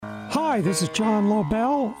Hi, this is John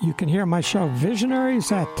Lobell. You can hear my show Visionaries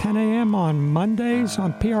at 10 a.m. on Mondays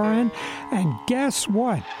on PRN. And guess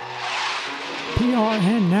what?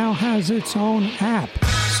 PRN now has its own app.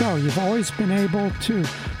 So you've always been able to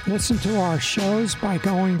listen to our shows by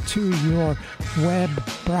going to your web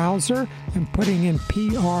browser and putting in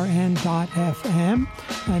prn.fm,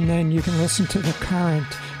 and then you can listen to the current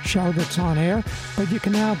show that's on air. But you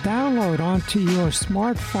can now download onto your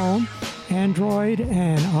smartphone, Android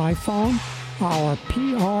and iPhone, our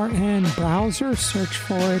PRN browser. Search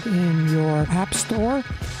for it in your app store,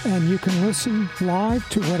 and you can listen live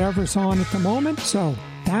to whatever's on at the moment. So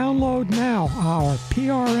download now our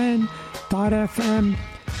prn.fm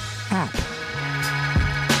app.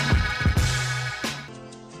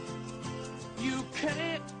 You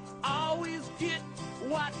can't always get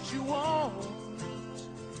what you want.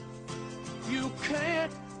 You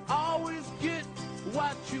can't always get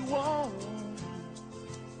what you want.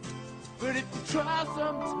 But if you try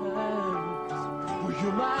sometimes, well,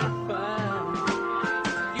 you might find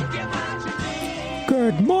you get what you need.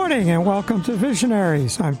 Good morning and welcome to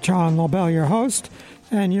Visionaries. I'm John Lobell, your host,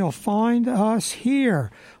 and you'll find us here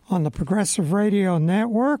on the Progressive Radio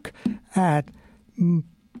Network at 10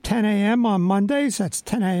 a.m. on Mondays. That's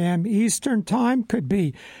 10 a.m. Eastern Time. Could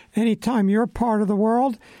be anytime you're part of the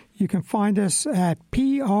world. You can find us at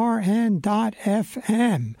prn.fm.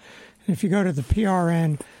 If you go to the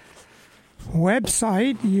PRN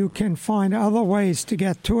website, you can find other ways to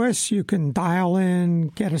get to us. You can dial in,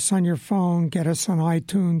 get us on your phone, get us on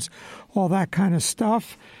iTunes, all that kind of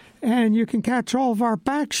stuff. And you can catch all of our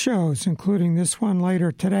back shows, including this one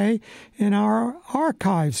later today, in our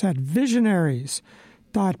archives at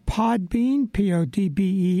visionaries.podbean,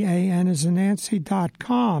 Podbean as in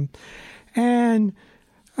Nancy.com. And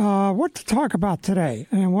what to talk about today?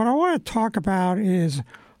 And what I want to talk about is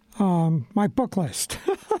my book list.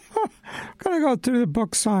 I'm going to go through the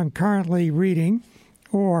books I'm currently reading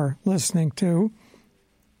or listening to.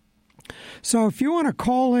 So if you want to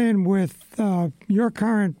call in with your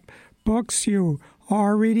current books you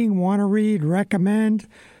are reading, want to read, recommend,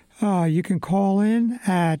 you can call in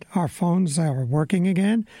at our phones that are working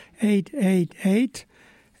again,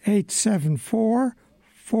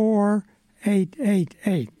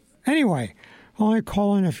 888-874-4888. Anyway, only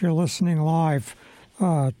call in if you're listening live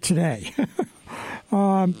today.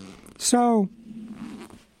 So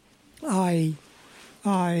I'm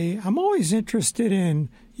always interested in,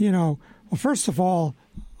 well, first of all,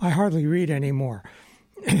 I hardly read anymore.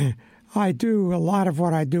 I do a lot of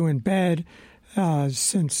what I do in bed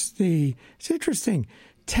it's interesting,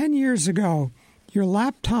 10 years ago, your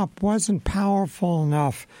laptop wasn't powerful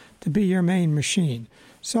enough to be your main machine.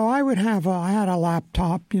 So I had a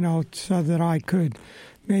laptop, so that I could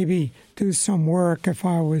maybe do some work if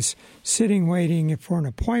I was sitting waiting for an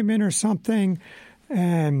appointment or something,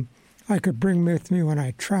 and I could bring with me when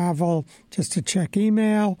I travel just to check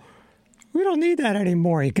email. We don't need that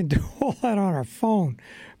anymore. You can do all that on our phone.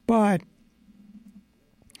 But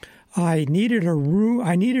I needed a room.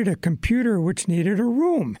 I needed a computer which needed a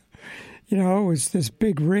room. It was this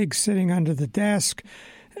big rig sitting under the desk.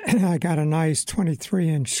 And I got a nice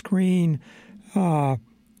 23-inch screen. I'm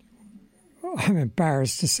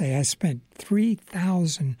embarrassed to say I spent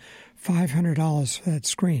 $3,500 for that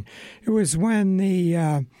screen. It was when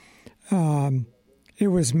it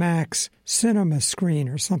was Mac's Cinema screen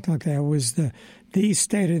or something like that. It was the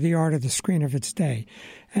state-of-the-art of the screen of its day.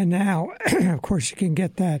 And now, of course, you can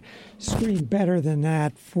get that screen better than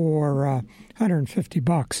that for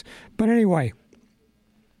 $150. But anyway,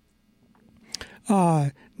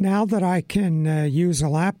 now that I can use a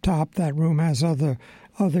laptop, that room has other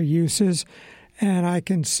uses, and I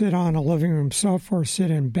can sit on a living room sofa or sit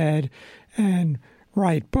in bed and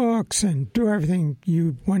write books and do everything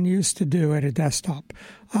one used to do at a desktop.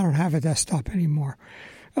 I don't have a desktop anymore.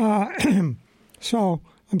 So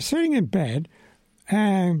I'm sitting in bed,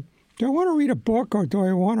 and do I want to read a book or do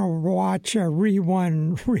I want to watch a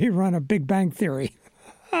rerun of Big Bang Theory?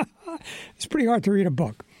 It's pretty hard to read a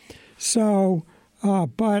book. So,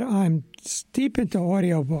 but I'm deep into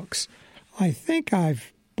audiobooks. I think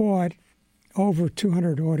I've bought over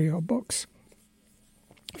 200 audiobooks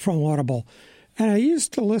from Audible. And I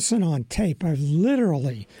used to listen on tape. I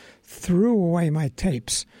literally threw away my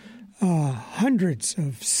tapes, hundreds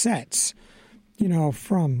of sets,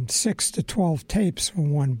 from 6 to 12 tapes from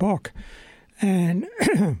one book. And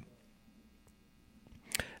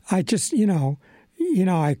I just, I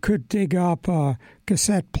could dig up a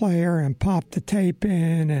cassette player and pop the tape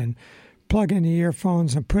in and plug in the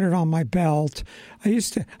earphones and put it on my belt. I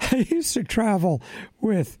used to travel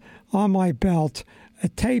with on my belt a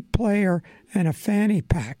tape player, and a fanny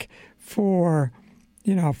pack for,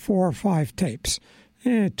 4 or 5 tapes.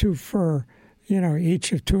 2 for,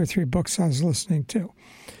 each of 2 or 3 books I was listening to.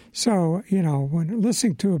 So, when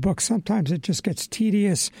listening to a book, sometimes it just gets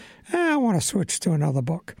tedious. I want to switch to another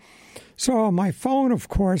book. So on my phone, of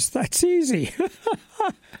course, that's easy.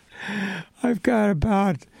 I've got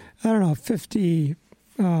about, 50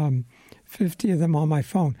 of them on my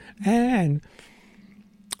phone. And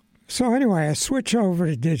so anyway, I switch over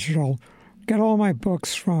to digital, get all my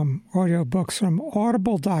books audiobooks from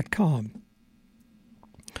audible.com,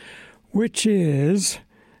 which is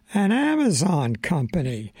an Amazon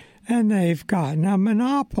company. And they've gotten a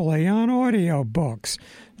monopoly on audiobooks.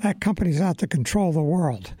 That company's out to control the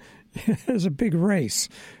world. There's a big race.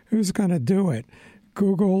 Who's going to do it?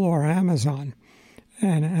 Google or Amazon?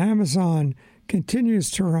 And Amazon continues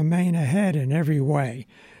to remain ahead in every way.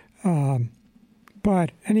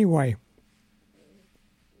 But anyway,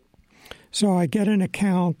 so I get an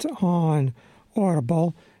account on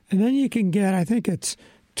Audible, and then you can get, I think it's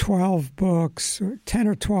 12 books, 10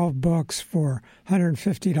 or 12 books for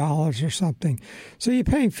 $150 or something. So you're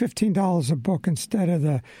paying $15 a book instead of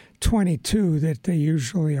the $22 that they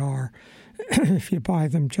usually are if you buy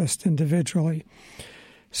them just individually.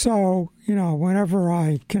 So, whenever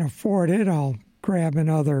I can afford it, I'll grab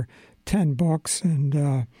another 10 books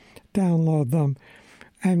and download them.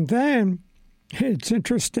 And then, it's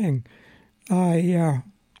interesting, I've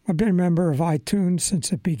been a member of iTunes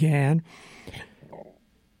since it began.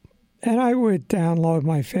 And I would download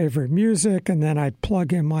my favorite music, and then I'd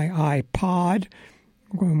plug in my iPod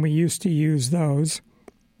when we used to use those.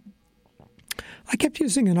 I kept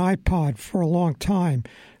using an iPod for a long time.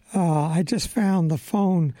 I just found the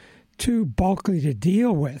phone too bulky to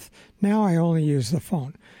deal with. Now I only use the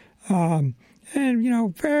phone. And,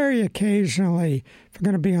 very occasionally, if I'm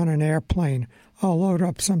going to be on an airplane, I'll load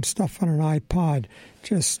up some stuff on an iPod,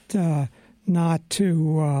 just not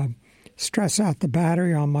to stress out the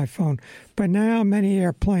battery on my phone. But now many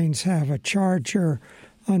airplanes have a charger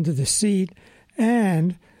under the seat,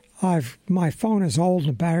 and my phone is old and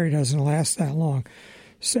the battery doesn't last that long.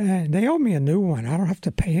 So they owe me a new one. I don't have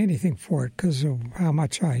to pay anything for it because of how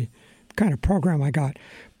much kind of program I got.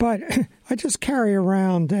 But I just carry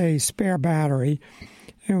around a spare battery,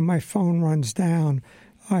 and when my phone runs down,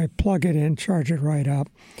 I plug it in, charge it right up.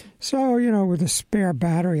 So, with a spare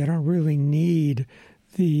battery, I don't really need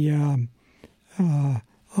the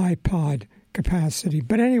iPod capacity.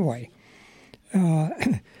 But anyway,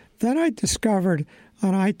 then I discovered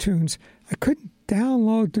on iTunes I couldn't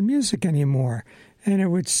download the music anymore. And it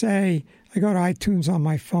would say, I go to iTunes on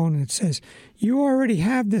my phone and it says, you already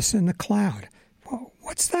have this in the cloud. Well,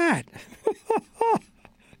 what's that?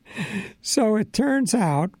 So it turns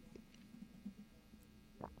out,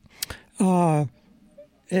 I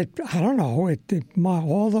don't know,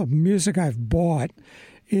 all the music I've bought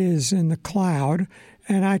is in the cloud,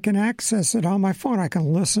 and I can access it on my phone. I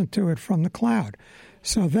can listen to it from the cloud.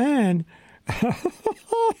 So then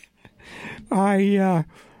I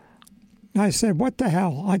said, what the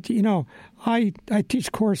hell? I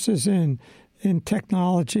teach courses in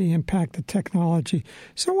technology, impact of technology,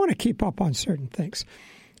 so I want to keep up on certain things.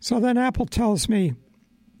 So then Apple tells me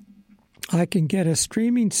I can get a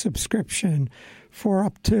streaming subscription for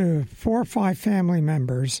up to 4 or 5 family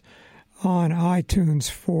members on iTunes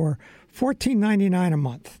for $14.99 a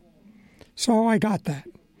month. So I got that.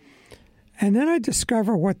 And then I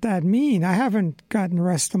discover what that means. I haven't gotten the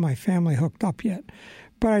rest of my family hooked up yet.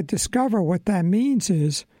 But I discover what that means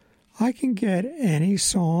is I can get any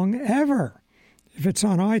song ever if it's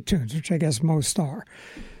on iTunes, which I guess most are.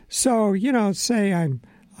 So, say I'm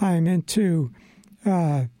into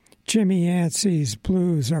Jimmy Yancey's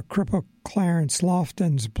blues or Cripple Clarence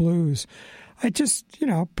Lofton's blues. I just,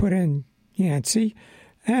 put in Yancey,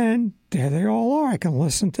 and there they all are. I can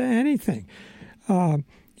listen to anything. I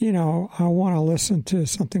want to listen to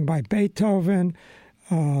something by Beethoven.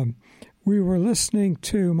 My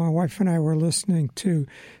wife and I were listening to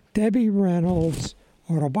Debbie Reynolds'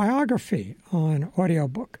 autobiography on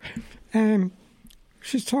audiobook. And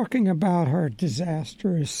she's talking about her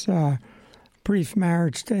disastrous brief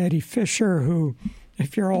marriage to Eddie Fisher, who,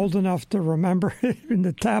 if you're old enough to remember in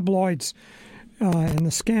the tabloids, in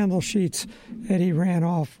the scandal sheets, Eddie ran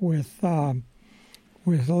off with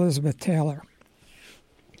Elizabeth Taylor,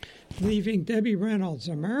 leaving Debbie Reynolds,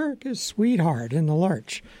 America's sweetheart, in the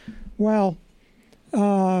lurch. Well,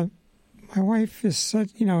 my wife is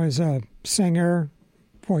a singer,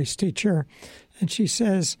 voice teacher, and she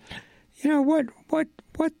says, what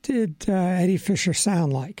did Eddie Fisher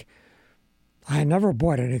sound like? I never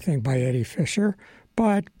bought anything by Eddie Fisher,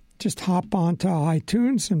 but just hop onto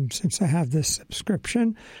iTunes, and since I have this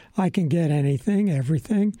subscription, I can get anything,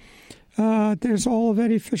 everything. There's all of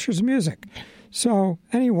Eddie Fisher's music. So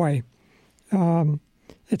anyway,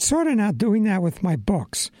 it's sort of now doing that with my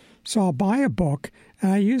books. So I'll buy a book,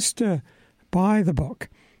 and I used to buy the book.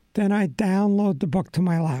 Then I download the book to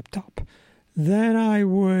my laptop. Then I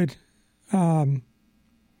would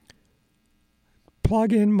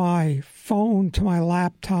plug in my phone to my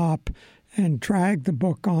laptop and drag the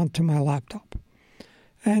book onto my laptop.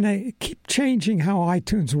 And I keep changing how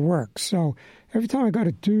iTunes works. So every time I go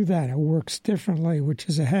to do that, it works differently, which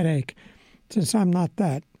is a headache since I'm not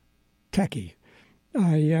that techie.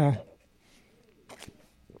 I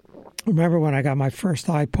remember when I got my first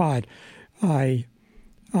iPod, I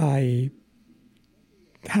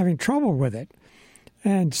having trouble with it.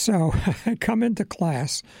 And so I come into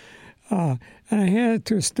class, and I handed it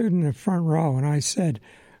to a student in the front row, and I said,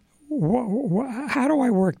 how do I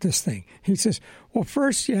work this thing? He says, well,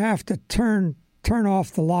 first you have to turn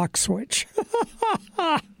off the lock switch.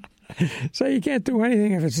 So you can't do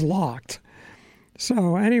anything if it's locked.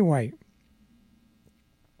 So anyway,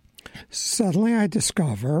 suddenly I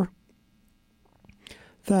discover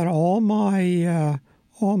that all my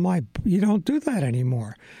you don't do that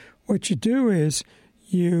anymore. What you do is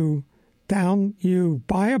you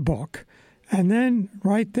buy a book, and then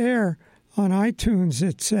right there on iTunes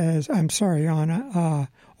it says, on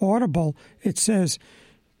Audible it says,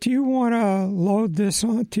 do you want to load this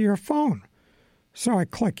onto your phone? So I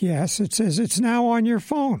click yes. It says it's now on your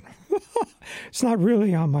phone. It's not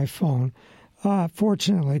really on my phone,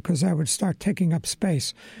 fortunately, because I would start taking up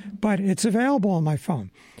space. But it's available on my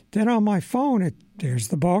phone. Then on my phone, there's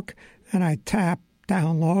the book, and I tap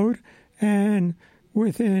download, and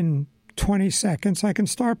within 20 seconds, I can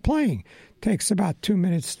start playing. Takes about 2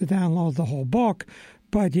 minutes to download the whole book,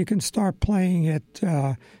 but you can start playing it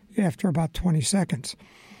after about 20 seconds.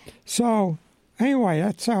 So anyway,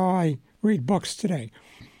 that's how I read books today.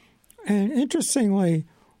 And interestingly,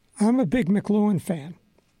 I'm a big McLuhan fan.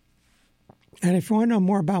 And if you want to know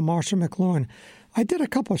more about Marshall McLuhan, I did a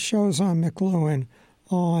couple of shows on McLuhan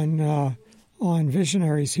on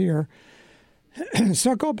Visionaries here.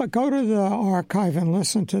 So go to the archive and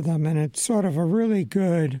listen to them, and it's sort of a really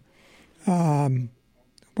good,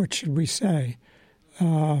 what should we say,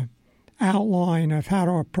 outline of how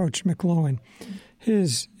to approach McLuhan.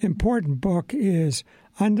 His important book is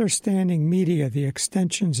Understanding Media, The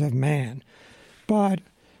Extensions of Man. But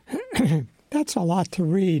that's a lot to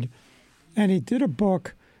read. And he did a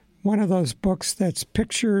book, one of those books that's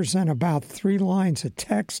pictures and about 3 lines of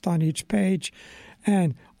text on each page.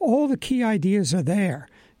 And all the key ideas are there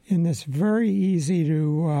in this very easy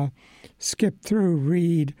to skip through,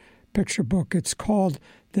 read picture book. It's called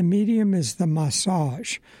The Medium is the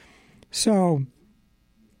Massage. So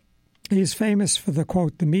he's famous for the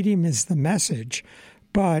quote, the medium is the message.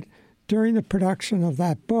 But during the production of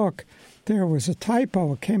that book, there was a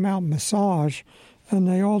typo. It came out massage, and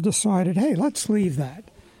they all decided, hey, let's leave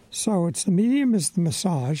that. So it's the medium is the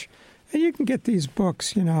massage. And you can get these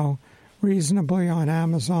books, reasonably on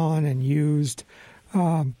Amazon and used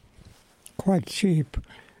quite cheap.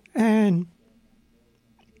 And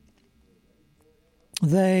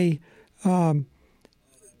they, one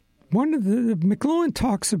of the McLuhan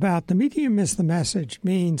talks about the medium is the message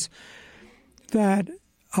means that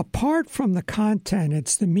apart from the content,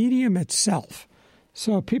 it's the medium itself.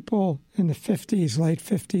 So people in the 50s, late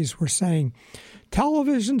 50s, were saying,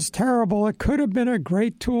 television's terrible. It could have been a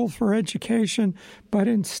great tool for education, but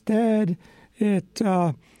instead it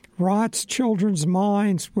rots children's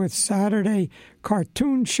minds with Saturday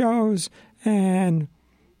cartoon shows and,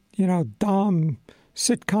 dumb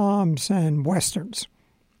sitcoms and westerns.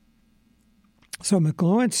 So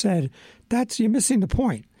McLuhan said, you're missing the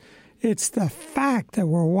point. It's the fact that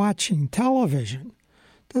we're watching television.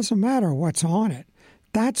 Doesn't matter what's on it.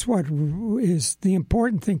 That's what is the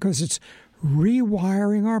important thing, because it's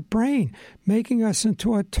rewiring our brain, making us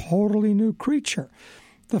into a totally new creature.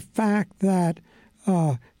 The fact that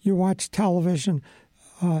you watch television,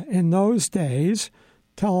 in those days,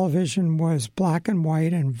 television was black and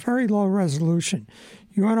white and very low resolution.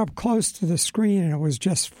 You went up close to the screen and it was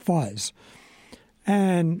just fuzz.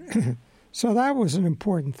 And so that was an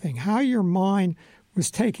important thing, how your mind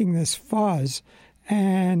was taking this fuzz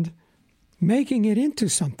and making it into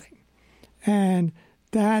something. And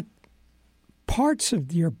that parts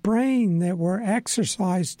of your brain that were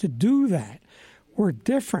exercised to do that were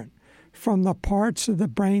different from the parts of the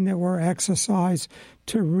brain that were exercised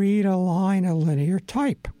to read a line of linear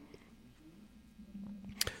type.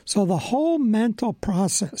 So the whole mental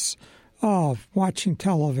process of watching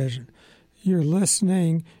television, you're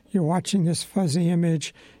listening, you're watching this fuzzy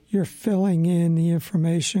image, you're filling in the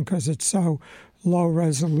information because it's so low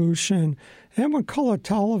resolution. And when color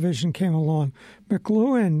television came along,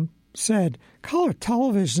 McLuhan said, color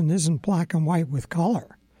television isn't black and white with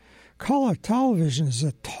color. Color television is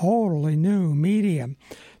a totally new medium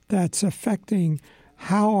that's affecting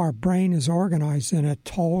how our brain is organized in a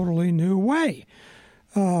totally new way.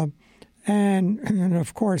 And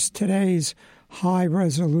of course, today's high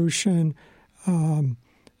resolution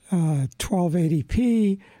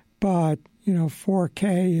 1280p, but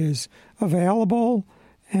 4K is available,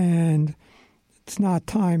 and it's not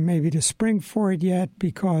time maybe to spring for it yet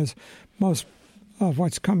because most of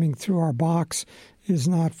what's coming through our box is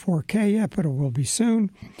not 4K yet, but it will be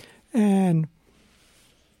soon. And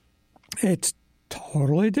it's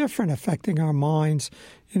totally different, affecting our minds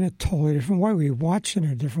in a totally different way. We watch it in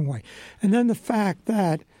a different way. And then the fact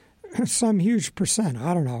that some huge percent,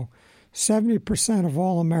 70% of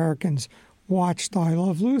all Americans watched I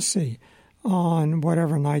Love Lucy on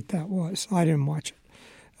whatever night that was. I didn't watch it.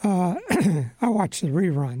 I watched the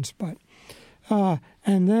reruns, but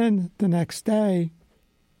and then the next day,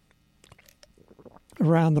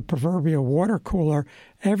 around the proverbial water cooler,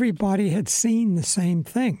 everybody had seen the same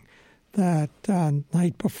thing that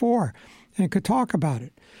night before and could talk about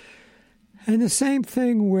it. And the same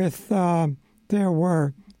thing with there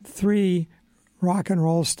were 3 rock and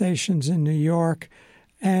roll stations in New York,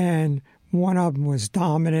 and one of them was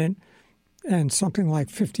dominant, and something like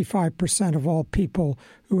 55% of all people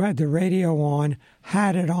who had the radio on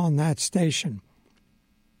had it on that station.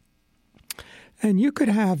 And you could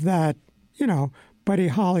have that, Buddy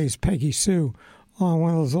Holly's Peggy Sue on one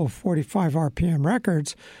of those little 45 RPM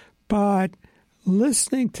records, but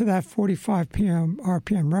listening to that 45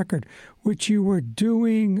 RPM record, which you were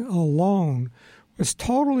doing alone, was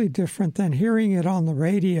totally different than hearing it on the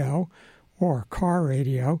radio or car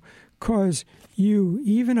radio, because you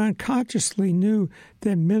even unconsciously knew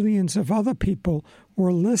that millions of other people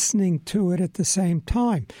were listening to it at the same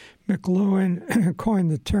time. McLuhan coined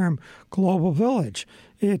the term global village.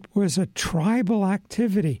 It was a tribal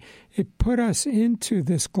activity. It put us into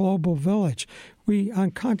this global village. We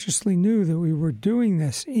unconsciously knew that we were doing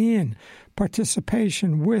this in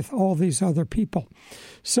participation with all these other people.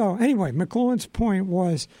 So anyway, McLuhan's point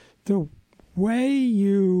was the way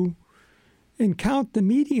you encounter the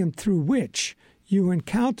medium through which you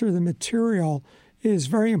encounter the material is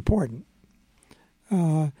very important.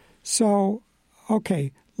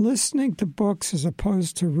 Listening to books as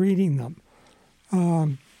opposed to reading them.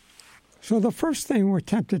 So the first thing we're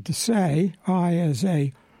tempted to say, I as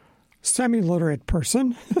a semi-literate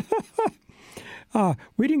person,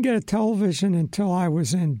 we didn't get a television until I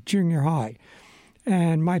was in junior high.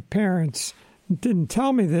 And my parents didn't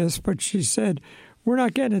tell me this, but she said, we're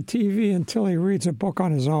not getting a TV until he reads a book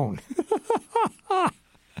on his own.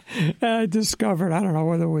 And I discovered, I don't know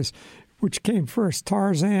whether it was which came first,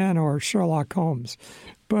 Tarzan or Sherlock Holmes,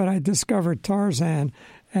 but I discovered Tarzan,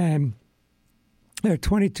 and there are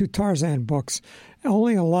 22 Tarzan books.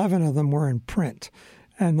 Only 11 of them were in print.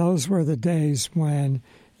 And those were the days when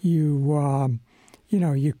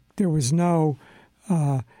there was no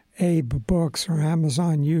Abe Books or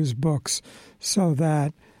Amazon used books, so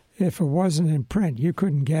that if it wasn't in print, you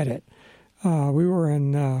couldn't get it. We were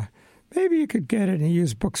in, maybe you could get it in a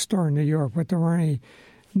used bookstore in New York, but there weren't any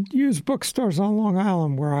used bookstores on Long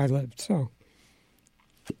Island where I lived. So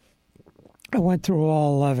I went through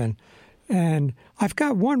all 11. And I've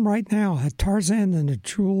got one right now, Tarzan and the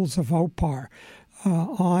Jewels of Opar,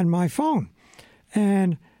 on my phone.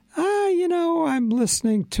 And, I'm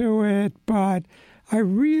listening to it, but I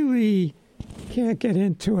really can't get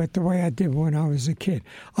into it the way I did when I was a kid.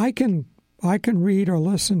 I can read or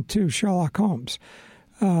listen to Sherlock Holmes.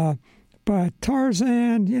 But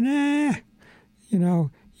Tarzan, you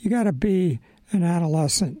got to be an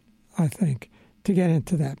adolescent, I think, to get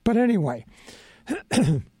into that. But anyway,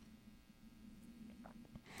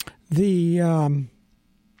 the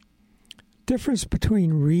difference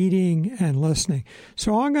between reading and listening.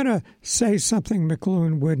 So I'm going to say something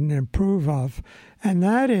McLuhan wouldn't approve of, and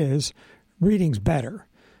that is reading's better.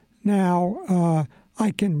 Now,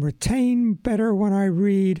 I can retain better when I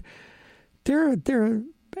read.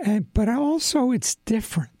 But also it's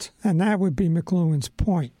different, and that would be McLuhan's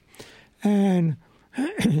point. And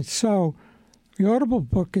so the Audible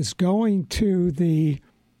book is going to through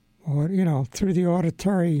the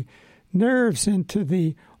auditory nerves into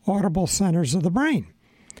the audible centers of the brain.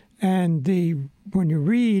 And when you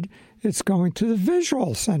read, it's going to the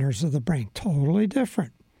visual centers of the brain. Totally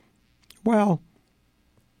different. Well,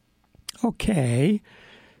 okay,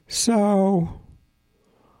 so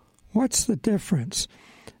what's the difference?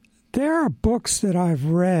 there are books that I've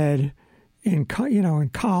read in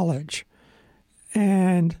college,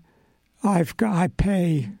 and I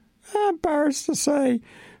pay, I'm embarrassed to say,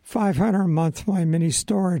 $500 a month for my mini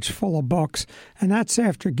storage full of books, and that's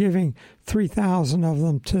after giving 3,000 of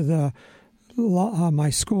them to my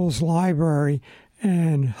school's library,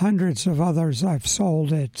 and hundreds of others I've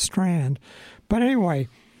sold at Strand. But anyway,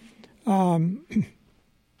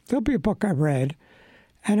 there'll be a book I read,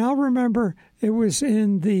 and I'll remember it was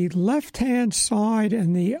in the left-hand side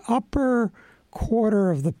in the upper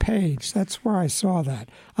quarter of the page. That's where I saw that.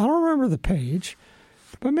 I don't remember the page,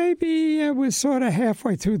 but maybe it was sort of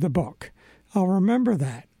halfway through the book. I'll remember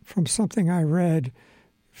that from something I read,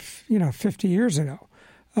 50 years ago.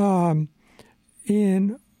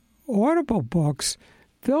 In Audible books,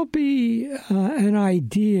 there'll be an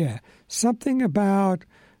idea, something about,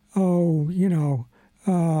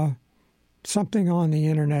 something on the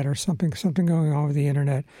internet or something going on with the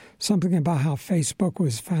internet, something about how Facebook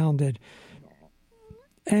was founded.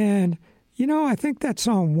 And, I think that's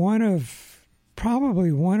on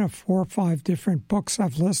probably one of 4 or 5 different books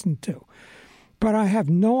I've listened to. But I have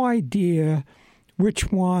no idea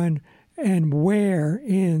which one and where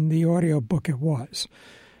in the audiobook it was.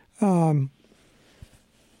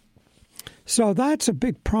 So that's a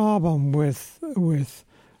big problem with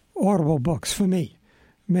Audible books for me.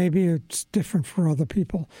 Maybe it's different for other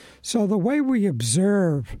people. So the way we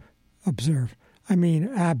absorb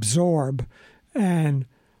an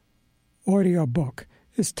audiobook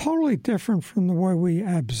is totally different from the way we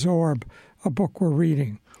absorb a book we're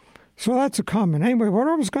reading. So that's a comment. Anyway, what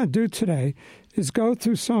I was going to do today is go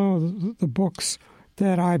through some of the books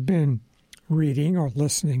that I've been reading or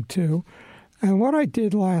listening to. And what I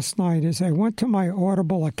did last night is I went to my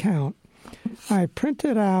Audible account. I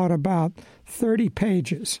printed out about 30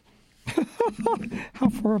 pages. How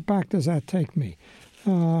far back does that take me?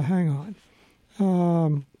 Hang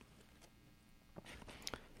on.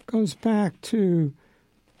 Goes back to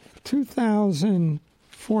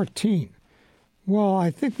 2014. Well,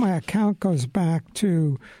 I think my account goes back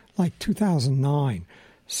to like 2009.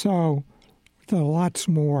 So there are lots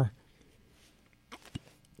more.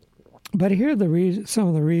 But here are some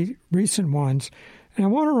of the recent ones. And I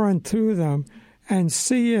want to run through them and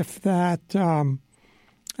see if that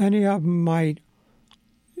any of them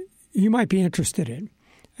you might be interested in.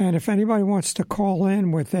 And if anybody wants to call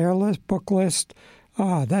in with their book list,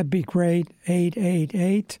 that'd be great.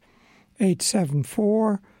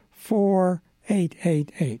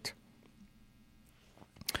 888-874-4888.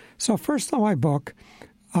 So first on my book,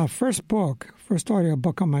 first audio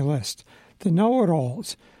book on my list, The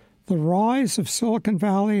Know-It-Alls, The Rise of Silicon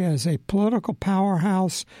Valley as a Political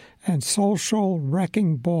Powerhouse and Social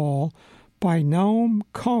Wrecking Ball by Noam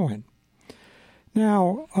Cohen.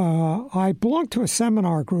 Now, I belong to a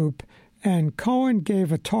seminar group, and Cohen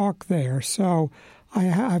gave a talk there, so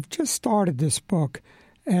I've just started this book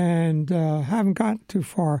and haven't gotten too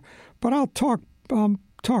far. But I'll talk a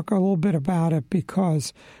little bit about it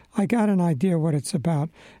because I got an idea what it's about.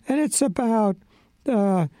 And it's about,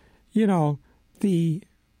 the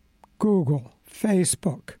Google,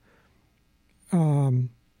 Facebook,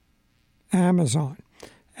 Amazon,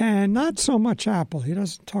 and not so much Apple. He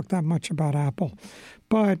doesn't talk that much about Apple,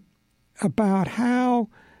 but about how,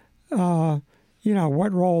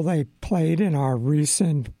 what role they played in our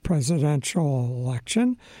recent presidential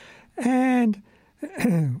election and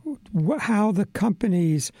how the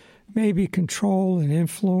companies maybe control and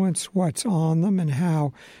influence what's on them and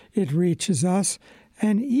how it reaches us.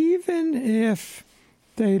 And even if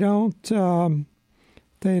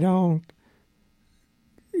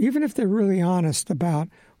even if they're really honest about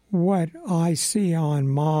what I see on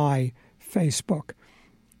my Facebook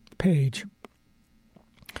page,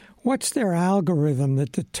 what's their algorithm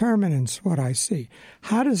that determines what I see?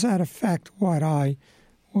 How does that affect what I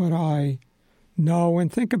know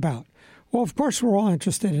and think about? Well, of course, we're all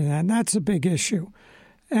interested in that, and that's a big issue.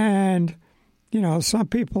 And, some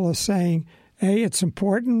people are saying, A, it's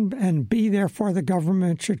important, and B, therefore the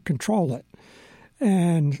government should control it.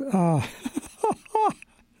 And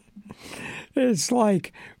it's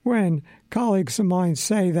like when colleagues of mine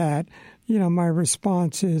say that, my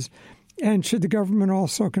response is, and should the government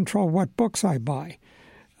also control what books I buy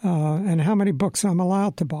and how many books I'm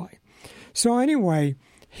allowed to buy? So anyway,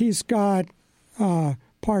 he's got, a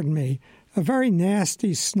very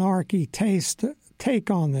nasty, snarky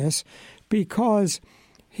take on this because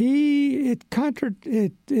it's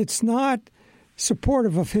not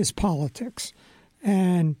supportive of his politics.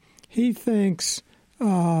 And he thinks,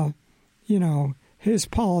 his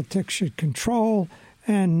politics should control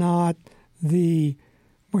and not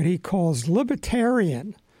what he calls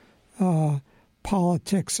libertarian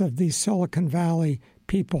politics of these Silicon Valley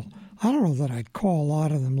people. I don't know that I'd call a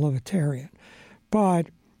lot of them libertarian, but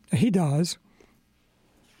he does.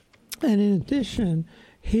 And in addition,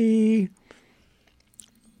 he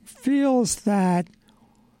feels that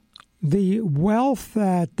the wealth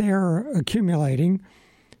that they're accumulating,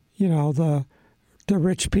 the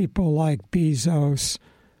rich people like Bezos,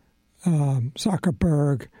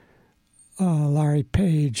 Zuckerberg, Larry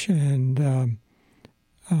Page, and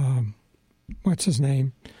what's his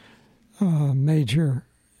name? Major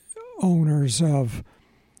owners of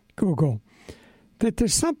Google, that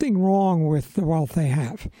there's something wrong with the wealth they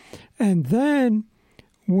have. And then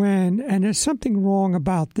and there's something wrong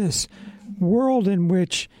about this world in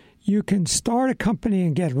which you can start a company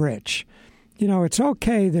and get rich. It's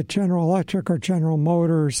okay that General Electric or General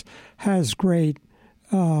Motors has great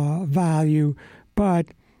value, but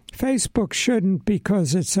Facebook shouldn't,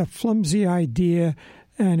 because it's a flimsy idea,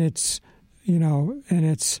 and its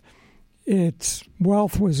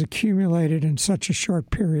wealth was accumulated in such a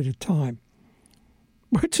short period of time,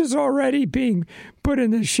 which is already being put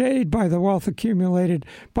in the shade by the wealth accumulated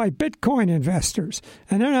by Bitcoin investors,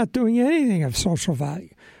 and they're not doing anything of social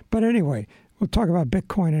value. But anyway, we'll talk about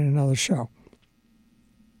Bitcoin in another show.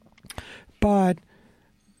 But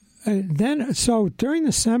so during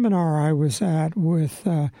the seminar I was at with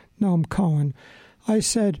Noam Cohen, I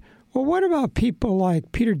said, well, what about people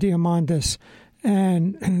like Peter Diamandis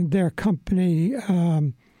and their company,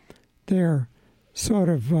 their sort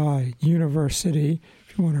of university,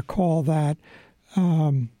 if you want to call that,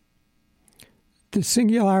 the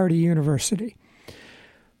Singularity University,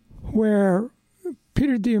 where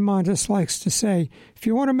Peter Diamandis likes to say, if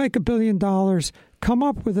you want to make $1 billion, come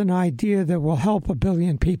up with an idea that will help 1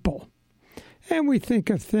 billion people. And we think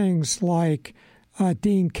of things like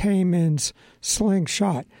Dean Kamen's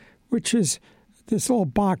Slingshot, which is this little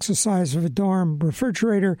box the size of a dorm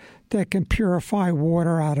refrigerator that can purify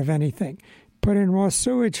water out of anything. Put in raw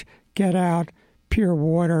sewage, get out pure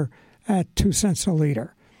water at 2 cents a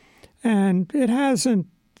liter. And it hasn't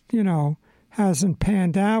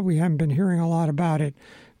panned out. We haven't been hearing a lot about it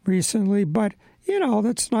recently, but,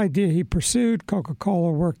 that's an idea he pursued.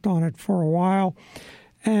 Coca-Cola worked on it for a while,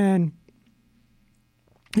 and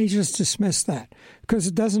he just dismissed that because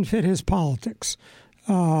it doesn't fit his politics.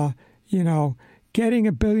 Getting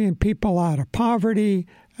 1 billion people out of poverty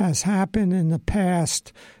has happened in the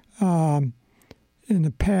past 10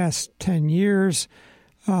 years,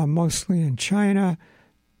 mostly in China.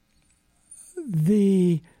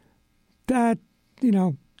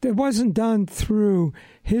 It wasn't done through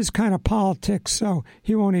his kind of politics, so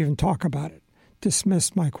he won't even talk about it.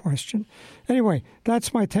 Dismissed my question. Anyway,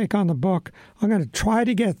 that's my take on the book. I'm going to try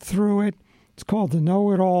to get through it. It's called The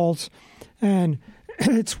Know-It-Alls, and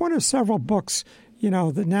it's one of several books,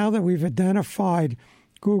 that now that we've identified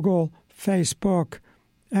Google, Facebook,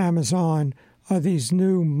 Amazon are these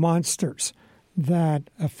new monsters that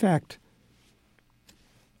affect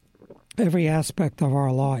every aspect of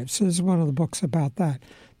our lives. This is one of the books about that.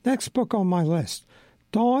 Next book on my list,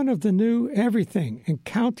 Dawn of the New Everything,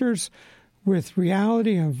 Encounters with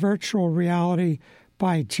Reality and Virtual Reality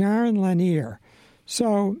by Jaron Lanier.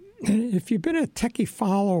 So if you've been a techie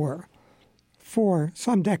follower for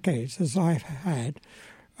some decades, as I've had,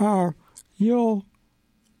 you'll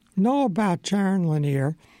know about Jaron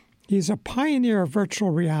Lanier. He's a pioneer of virtual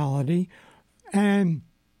reality, and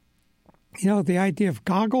the idea of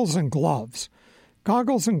goggles and gloves,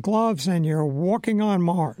 and you're walking on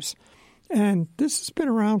Mars. And this has been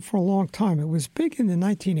around for a long time. It was big in the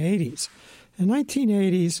 1980s. In the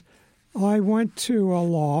 1980s, I went to a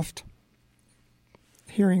loft,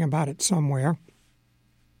 hearing about it somewhere,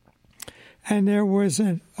 and there was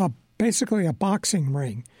basically a boxing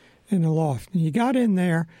ring in the loft. And you got in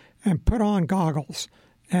there and put on goggles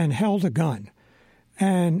and held a gun.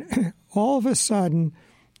 And all of a sudden,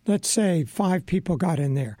 let's say 5 people got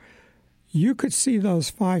in there. You could see those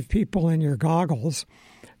 5 people in your goggles,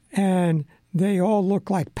 and they all look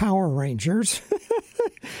like Power Rangers,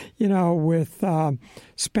 with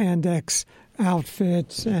spandex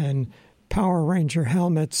outfits and Power Ranger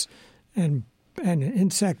helmets and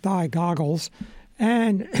insect eye goggles.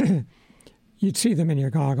 And you'd see them in your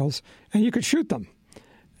goggles, and you could shoot them.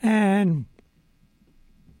 And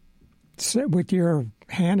with your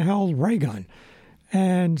handheld ray gun.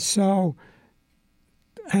 And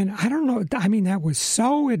I don't know, that was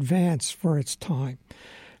so advanced for its time.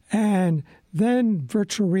 And then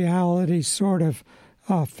virtual reality sort of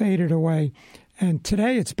faded away. And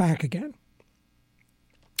today it's back again.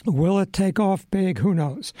 Will it take off big? Who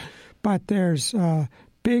knows? But there's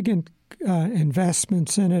big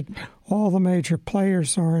investments in it all the major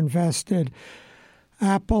players are invested.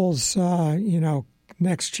 Apple's,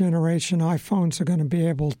 next generation iPhones are going to be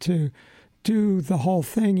able to do the whole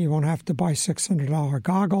thing. You won't have to buy $600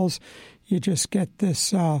 goggles. You just get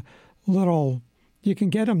this little, you can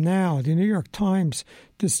get them now. The New York Times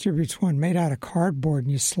distributes one made out of cardboard,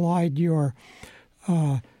 and you slide your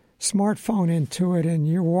smartphone into it, and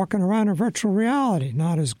you're walking around in virtual reality.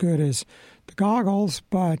 Not as good as the goggles,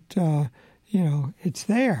 but, it's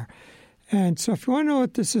there. And so if you want to know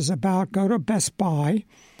what this is about, go to Best Buy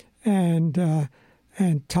and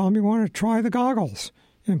tell them you want to try the goggles.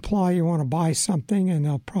 Imply you want to buy something, and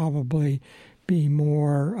they'll probably be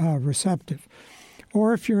more receptive.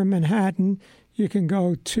 Or if you're in Manhattan, you can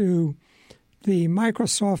go to the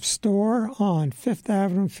Microsoft store on 5th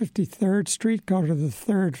Avenue, 53rd Street, go to the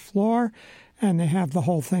 3rd floor, and they have the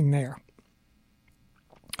whole thing there.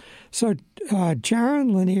 So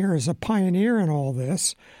Jaron Lanier is a pioneer in all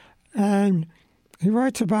this, and he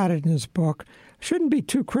writes about it in his book. Shouldn't be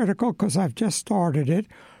too critical because I've just started it.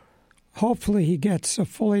 Hopefully he gets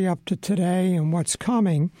fully up to today and what's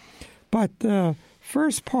coming. But the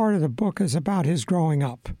first part of the book is about his growing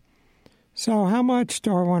up. So how much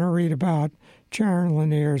do I want to read about Jaron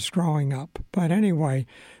Lanier's growing up? But anyway,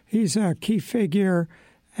 he's a key figure,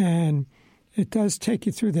 and it does take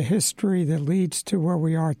you through the history that leads to where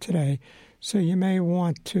we are today. So you may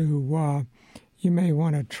want to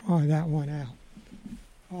try that one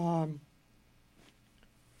out.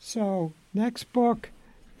 So next book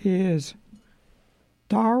is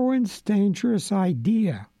Darwin's Dangerous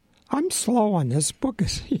Idea. I'm slow on this book.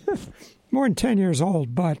 Is more than 10 years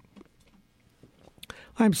old, but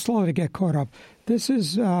I'm slow to get caught up. This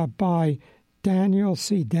is by Daniel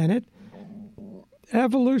C. Dennett,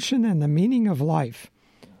 Evolution and the Meaning of Life.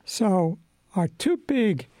 So our two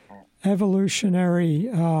big evolutionary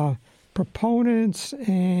proponents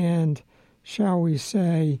and, shall we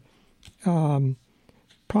say,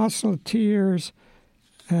 proselyters,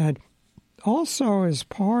 and also as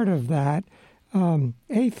part of that,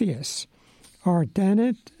 atheists are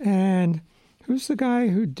Dennett and who's the guy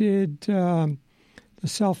who did The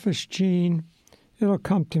Selfish Gene? It'll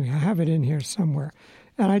come to me. I have it in here somewhere.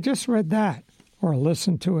 And I just read that or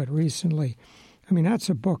listened to it recently. I mean, that's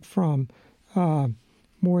a book from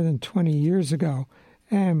more than 20 years ago.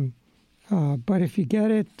 And but if you get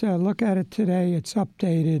it, look at it today. It's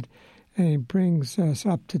updated, and it brings us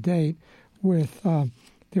up to date with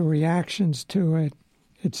the reactions to it,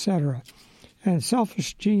 etc. And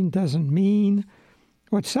selfish gene doesn't mean,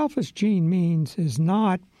 what selfish gene means is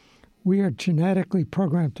not we are genetically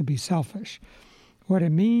programmed to be selfish. What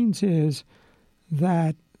it means is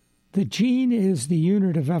that the gene is the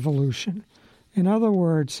unit of evolution. In other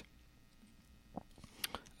words,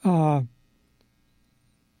 I'll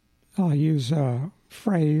use a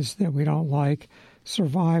phrase that we don't like,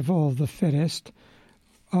 survival of the fittest,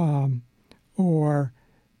 or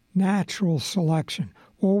natural selection.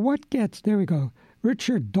 Or there we go.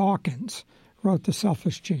 Richard Dawkins wrote The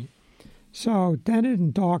Selfish Gene. So Dennett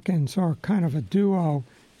and Dawkins are kind of a duo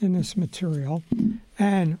in this material.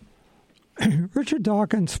 And Richard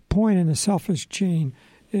Dawkins' point in The Selfish Gene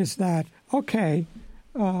is that,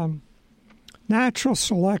 natural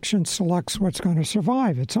selection selects what's going to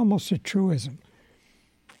survive. It's almost a truism.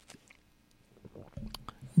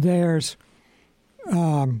 There's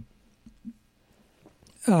a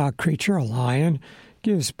creature, a lion,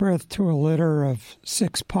 gives birth to a litter of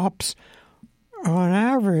 6 pups. On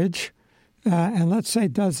average, and let's say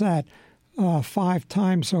does that 5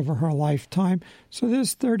 times over her lifetime, so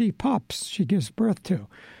there's 30 pups she gives birth to.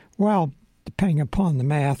 Well, depending upon the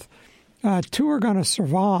math, 2 are going to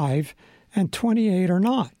survive and 28 are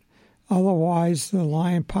not. Otherwise, the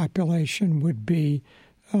lion population would be,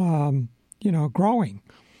 growing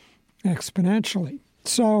exponentially.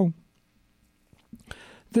 So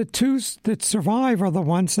the 2 that survive are the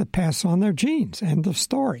ones that pass on their genes. End of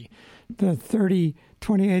story. The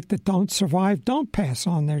 28 that don't survive don't pass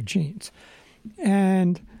on their genes.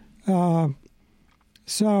 And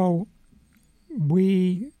so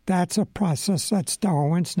that's a process, that's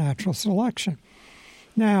Darwin's natural selection.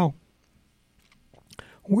 Now,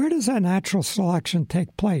 where does that natural selection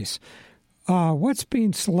take place? What's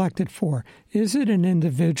being selected for? Is it an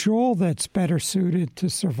individual that's better suited to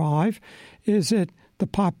survive? Is it the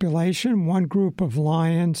population? One group of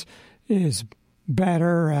lions is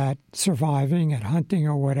better at surviving, at hunting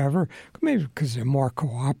or whatever, maybe because they're more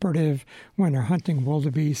cooperative when they're hunting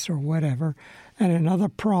wildebeest or whatever. And another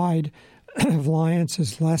pride of lions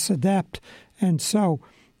is less adept. And so,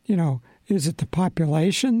 is it the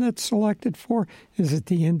population that's selected for? Is it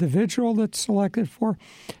the individual that's selected for?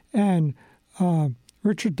 And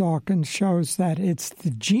Richard Dawkins shows that it's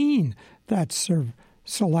the gene that's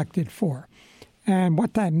selected for, and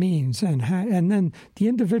what that means, and then the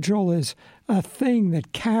individual is a thing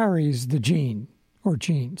that carries the gene or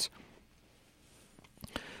genes.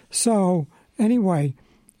 So anyway,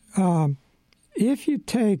 if you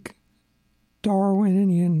take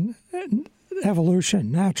Darwinian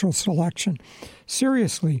evolution, natural selection,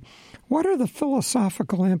 seriously, what are the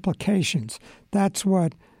philosophical implications? That's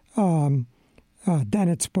what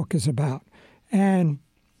Dennett's book is about. And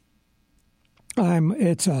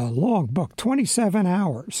it's a long book, 27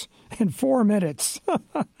 hours and 4 minutes.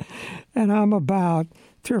 And I'm about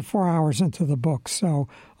 3 or 4 hours into the book, so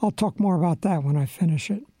I'll talk more about that when I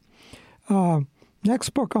finish it.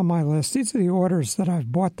 Next book on my list, these are the orders that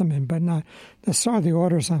I've bought them in, but not necessarily the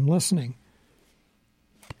orders I'm listening.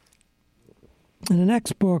 And the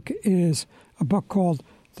next book is a book called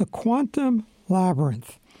The Quantum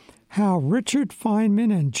Labyrinth, How Richard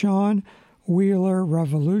Feynman and John Wheeler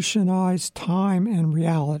Revolutionized Time and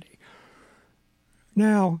Reality.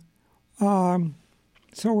 Now, so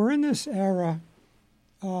we're in this era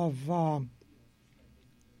of...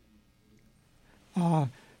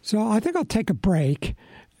 so I think I'll take a break,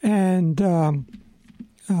 and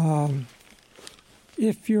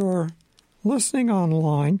if you're listening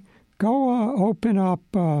online, go open up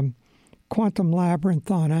Quantum Labyrinth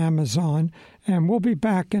on Amazon, and we'll be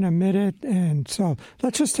back in a minute. And so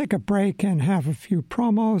let's just take a break and have a few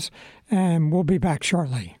promos, and we'll be back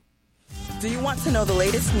shortly. Do you want to know the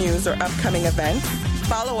latest news or upcoming events?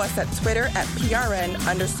 Follow us at Twitter at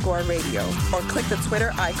PRN_radio or click the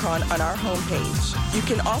Twitter icon on our homepage. You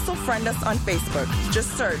can also friend us on Facebook.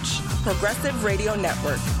 Just search Progressive Radio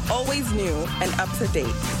Network. Always new and up to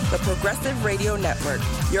date. The Progressive Radio Network,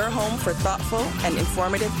 your home for thoughtful and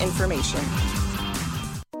informative information.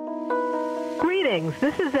 Greetings.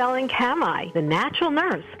 This is Ellen Kamai, the natural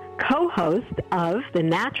nurse, co-host of The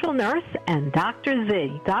Natural Nurse and Dr.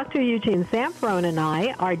 Z. Dr. Eugene Zamperone and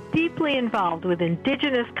I are deeply involved with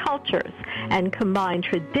indigenous cultures and combine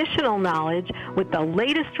traditional knowledge with the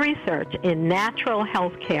latest research in natural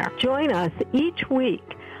health care. Join us each week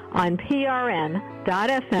on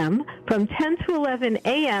PRN.FM from 10 to 11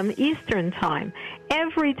 a.m. Eastern Time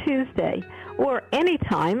every Tuesday, or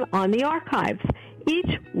anytime on the archives.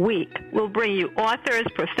 Each week, we'll bring you authors,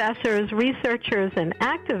 professors, researchers, and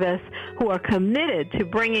activists who are committed to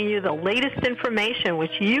bringing you the latest information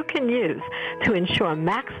which you can use to ensure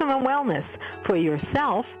maximum wellness for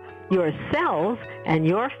yourself, your cells, and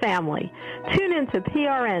your family. Tune in to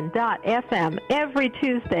PRN.FM every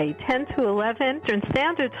Tuesday, 10 to 11 Eastern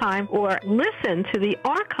Standard Time, or listen to the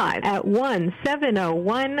archive at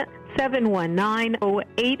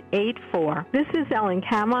 1-701-719-0884. This is Ellen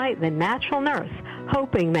Kamai, the natural nurse,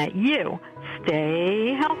 hoping that you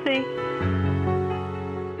stay healthy.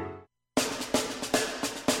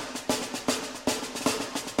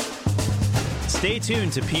 Stay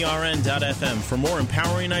tuned to PRN.FM for more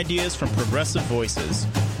empowering ideas from progressive voices.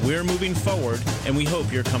 We're moving forward, and we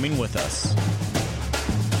hope you're coming with us.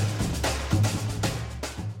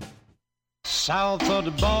 South of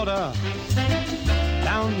the border,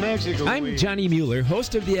 down Mexico. I'm Johnny Mueller,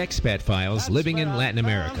 host of the Expat Files, living in Latin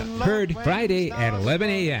America. Heard Friday at 11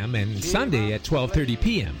 a.m. and Sunday at 12:30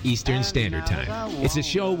 p.m. Eastern Standard Time. It's a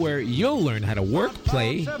show where you'll learn how to work,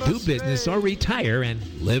 play, do business, or retire and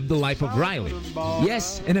live the life of Riley.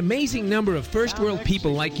 Yes, an amazing number of first world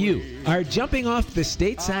people like you are jumping off the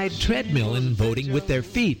stateside treadmill and voting with their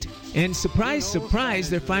feet. And surprise, surprise,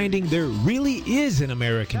 they're finding there really is an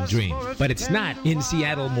American dream. But it's not in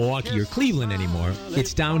Seattle, Milwaukee, or Cleveland anymore.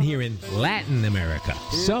 It's down here in Latin America.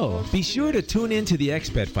 So be sure to tune in to the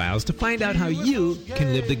Expat Files to find out how you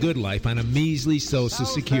can live the good life on a measly Social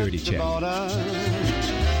Security check.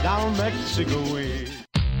 Down Mexico way.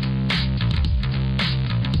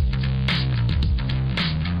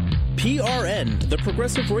 PRN, the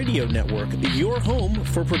Progressive Radio Network, your home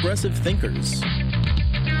for progressive thinkers.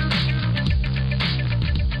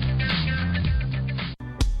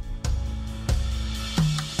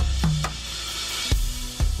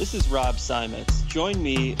 This is Rob Simons. Join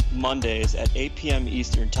me Mondays at 8 p.m.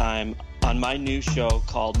 Eastern Time on my new show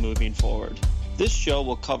called Moving Forward. This show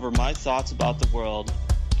will cover my thoughts about the world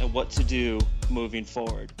and what to do moving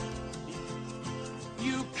forward.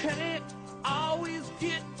 You can't always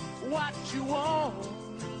get what you want.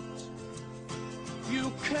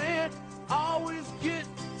 You can't always get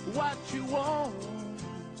what you want.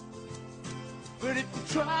 But if you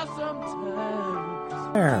try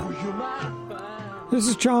sometimes, you might find. This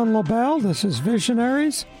is John Lobell. This is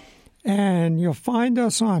Visionaries. And you'll find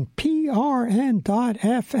us on PRN.FM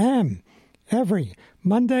every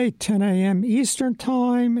Monday, 10 a.m. Eastern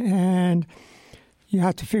Time, and you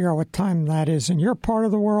have to figure out what time that is in your part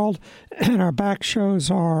of the world. And our back shows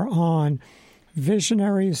are on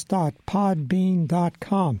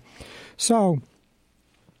visionaries.podbean.com. So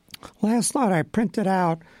last night I printed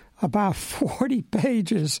out about 40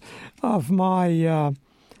 pages of my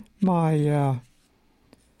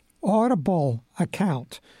Audible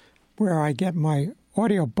account where I get my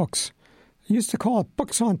audiobooks. I used to call it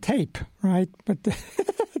books on tape, right? But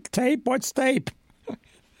tape? What's tape?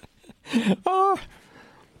 Oh,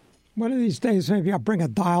 one of these days, maybe I'll bring a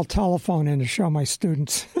dial telephone in to show my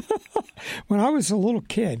students. When I was a little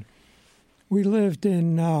kid, we lived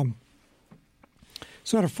in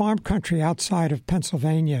sort of farm country outside of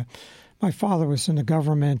Pennsylvania. My father was in the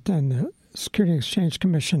government, and the Security and Exchange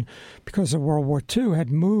Commission, because of World War II, had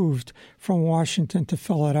moved from Washington to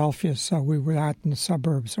Philadelphia, so we were out in the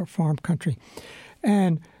suburbs or farm country.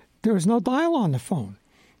 And there was no dial on the phone.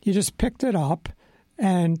 You just picked it up,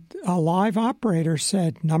 and a live operator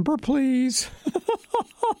said, "Number, please."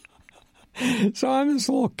 So I'm this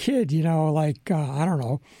little kid, like, I don't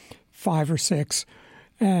know, 5 or 6.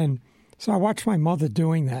 And so I watched my mother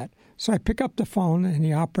doing that. So I pick up the phone, and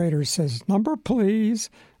the operator says, "Number, please."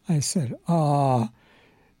 I said, "Number,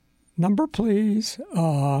 please.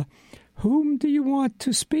 Whom do you want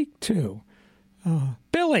to speak to?"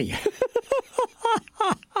 "Billy."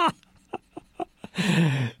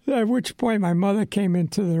 At which point my mother came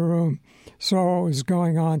into the room, saw what was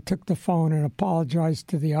going on, took the phone and apologized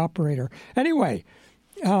to the operator. Anyway,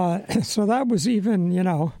 so that was even,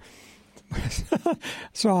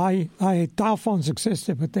 so I dial phones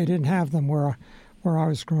existed, but they didn't have them where I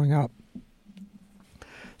was growing up.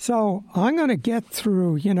 So I'm going to get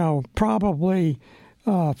through, probably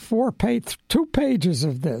 2 pages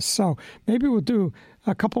of this. So maybe we'll do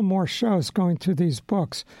a couple more shows going through these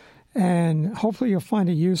books, and hopefully you'll find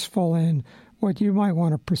it useful in what you might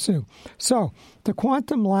want to pursue. So, The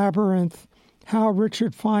Quantum Labyrinth, How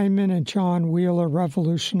Richard Feynman and John Wheeler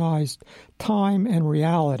Revolutionized Time and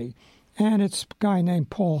Reality. And it's a guy named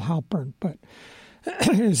Paul Halpern, but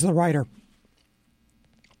is the writer.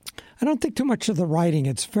 I don't think too much of the writing.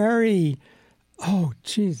 It's very, what?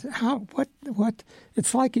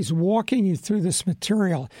 It's like he's walking you through this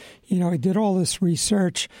material. He did all this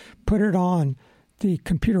research, put it on the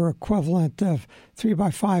computer equivalent of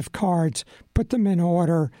 3x5 cards, put them in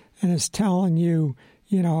order, and is telling you,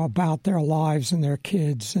 about their lives and their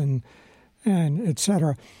kids and et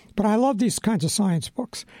cetera. But I love these kinds of science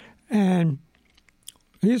books. And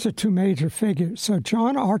these are 2 major figures. So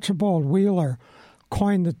John Archibald Wheeler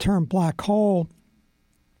coined the term black hole,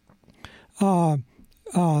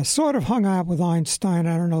 sort of hung out with Einstein.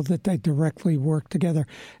 I don't know that they directly worked together,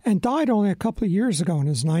 and died only a couple of years ago in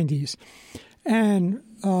his 90s. And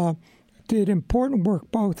did important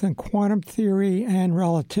work both in quantum theory and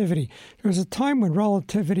relativity. There was a time when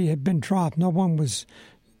relativity had been dropped. No one was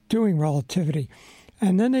doing relativity.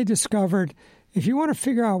 And then they discovered, if you want to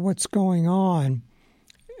figure out what's going on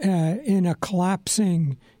in a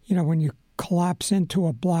collapsing, when you collapse into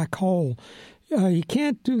a black hole, you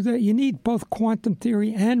can't do that. You need both quantum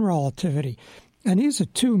theory and relativity. And these are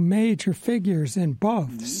 2 major figures in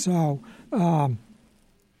both. So,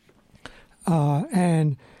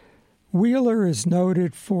 and Wheeler is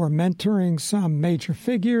noted for mentoring some major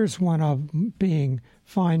figures, one of them being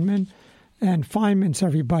Feynman. And Feynman's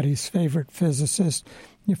everybody's favorite physicist.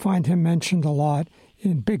 You find him mentioned a lot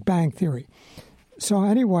in Big Bang Theory. So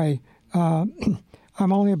anyway, I'm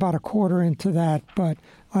only about a quarter into that, but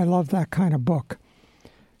I love that kind of book.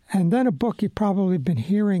 And then a book you've probably been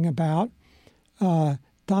hearing about, Donna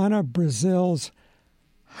Brazile's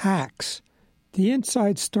Hacks, the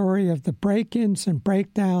inside story of the break-ins and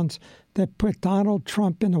breakdowns that put Donald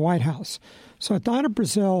Trump in the White House. So Donna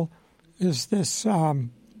Brazile is this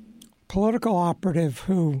political operative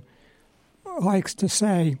who likes to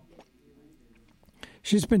say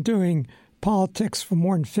she's been doing politics for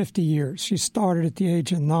more than 50 years. She started at the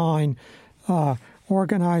age of 9,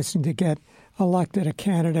 organizing to get elected a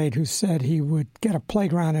candidate who said he would get a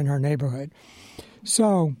playground in her neighborhood.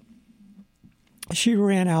 So she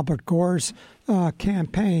ran Albert Gore's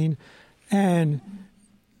campaign, and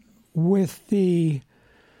with the,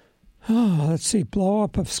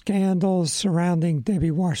 blow-up of scandals surrounding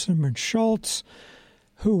Debbie Wasserman Schultz,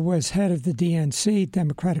 who was head of the DNC,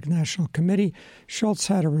 Democratic National Committee. Schultz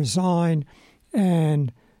had to resign,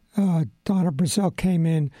 and Donna Brazile came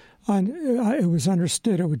in. It was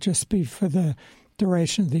understood it would just be for the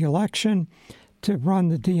duration of the election to run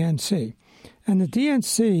the DNC. And the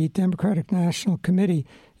DNC, Democratic National Committee,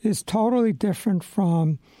 is totally different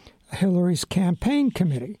from Hillary's campaign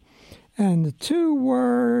committee. And the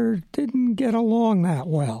two didn't get along that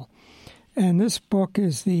well. And this book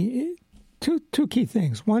is the two key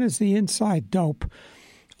things. One is the inside dope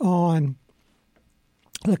on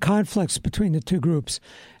the conflicts between the two groups.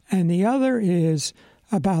 And the other is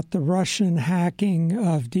about the Russian hacking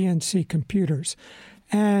of DNC computers.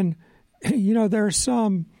 And, there are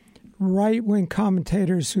some right-wing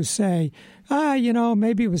commentators who say,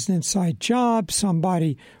 maybe it was an inside job.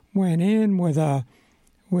 Somebody went in with a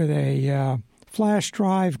flash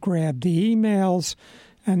drive, grabbed the emails,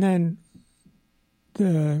 and then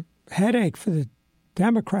the headache for the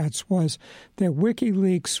Democrats was that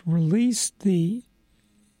WikiLeaks released the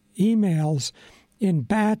emails in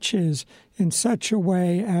batches in such a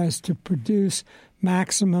way as to produce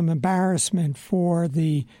maximum embarrassment for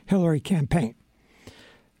the Hillary campaign.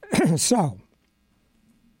 So,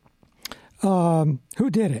 who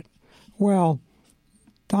did it? Well,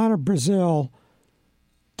 Donna Brazile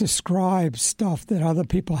describes stuff that other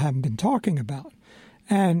people haven't been talking about.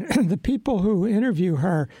 And the people who interview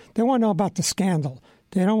her, they want to know about the scandal.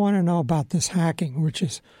 They don't want to know about this hacking, which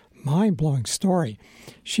is a mind-blowing story.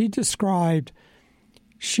 She described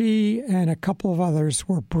she and a couple of others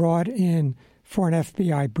were brought in for an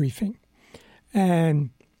FBI briefing. And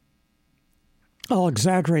I'll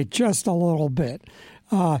exaggerate just a little bit.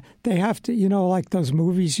 They have to, like those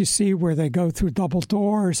movies you see where they go through double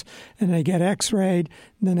doors and they get x-rayed,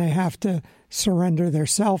 and then they have to surrender their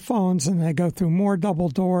cell phones and they go through more double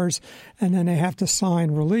doors, and then they have to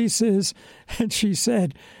sign releases. And she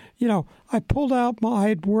said, I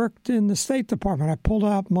had worked in the State Department. I pulled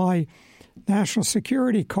out my national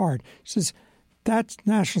security card. She says, that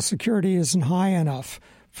national security isn't high enough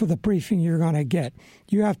for the briefing you're going to get.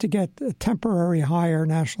 You have to get a temporary higher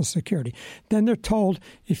national security. Then they're told,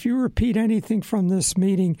 if you repeat anything from this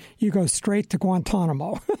meeting, you go straight to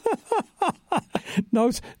Guantanamo.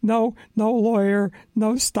 No lawyer,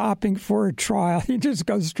 no stopping for a trial. You just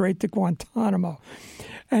go straight to Guantanamo.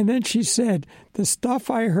 And then she said, the stuff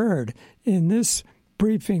I heard in this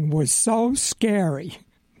briefing was so scary.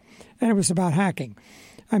 And it was about hacking.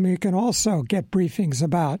 I mean, you can also get briefings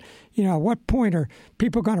about, at what point are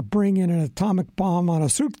people going to bring in an atomic bomb on a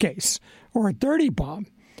suitcase or a dirty bomb?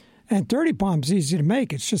 And dirty bomb's easy to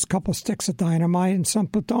make. It's just a couple sticks of dynamite and some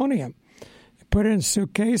plutonium. You put it in a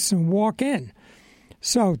suitcase and walk in.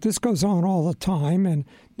 So this goes on all the time. And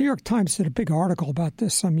New York Times did a big article about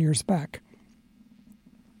this some years back,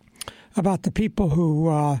 about the people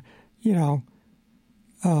who,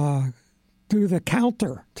 do the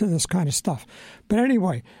counter to this kind of stuff. But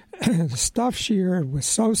anyway, the stuff she heard was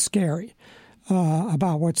so scary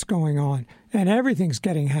about what's going on. And everything's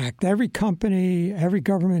getting hacked. Every company, every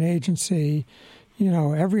government agency,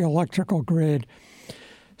 every electrical grid.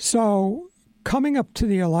 So coming up to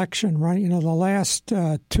the election, right, the last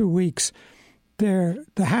 2 weeks, the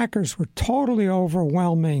hackers were totally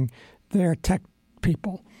overwhelming their tech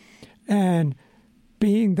people. And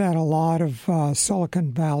being that a lot of top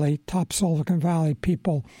Silicon Valley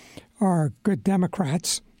people are good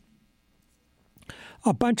Democrats,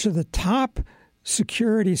 a bunch of the top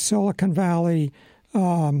security Silicon Valley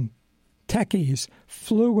techies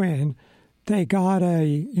flew in. They got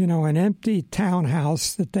an empty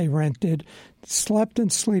townhouse that they rented, slept in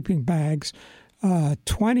sleeping bags.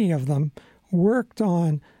 20 of them worked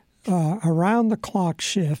on around-the-clock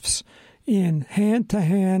shifts in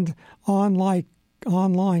hand-to-hand online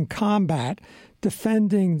combat,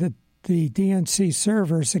 defending the DNC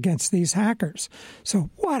servers against these hackers.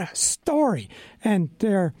 So what a story. And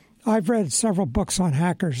I've read several books on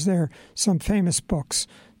hackers. There are some famous books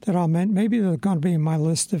that maybe they're going to be in my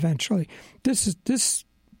list eventually. This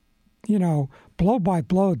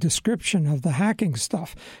blow-by-blow description of the hacking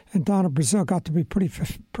stuff. And Donna Brazile got to be pretty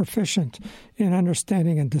proficient in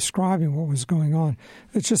understanding and describing what was going on.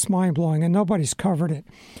 It's just mind-blowing, and nobody's covered it.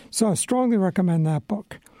 So I strongly recommend that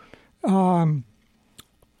book.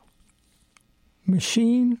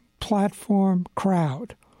 Machine, Platform,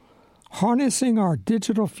 Crowd. Harnessing Our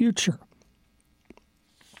Digital Future.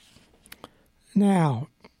 Now,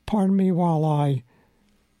 pardon me while I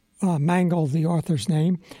mangle the author's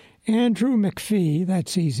name. Andrew McAfee,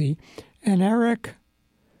 that's easy, and Erik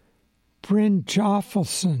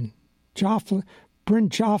Brynjolfsson.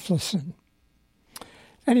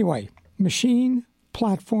 Anyway, Machine,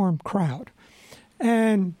 Platform, Crowd.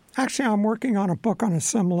 And actually, I'm working on a book on a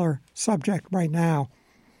similar subject right now.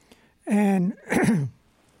 And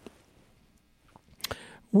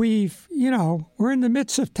we're in the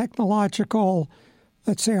midst of technological,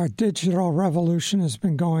 let's say our digital revolution has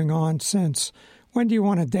been going on since, when do you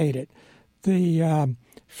want to date it? The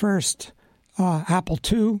first Apple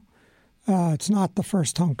II, It's not the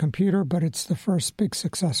first home computer, but it's the first big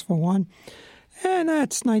successful one. And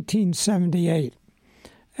that's 1978.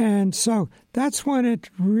 And so that's when it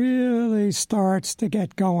really starts to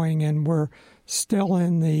get going, and we're still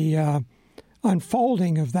in the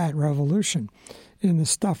unfolding of that revolution. In the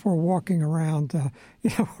stuff we're walking around,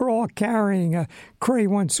 we're all carrying a Cray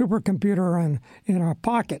 1 supercomputer in our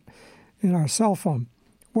pocket, in our cell phone.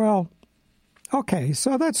 Well, okay,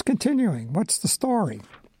 so that's continuing. What's the story?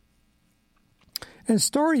 And the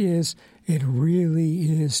story is, it really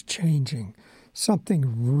is changing.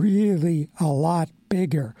 Something really a lot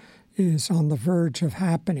bigger is on the verge of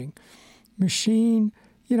happening. Machine,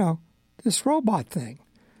 this robot thing.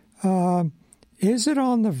 Is it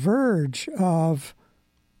on the verge of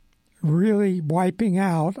really wiping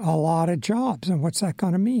out a lot of jobs? And what's that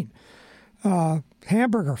going to mean?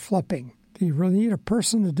 Hamburger flipping. Do you really need a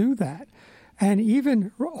person to do that? And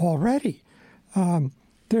even already,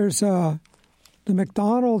 there's the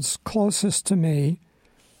McDonald's closest to me.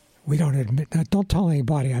 We don't admit that. Don't tell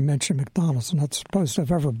anybody I mentioned McDonald's. I'm not supposed to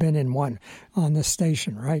have ever been in one on this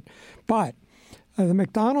station, right? But the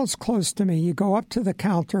McDonald's close to me, you go up to the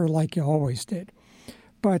counter like you always did.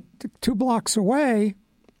 But 2 blocks away,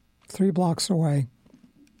 3 blocks away,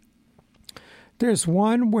 there's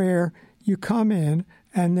one where you come in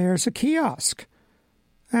and there's a kiosk.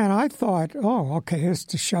 And I thought, oh, okay, it's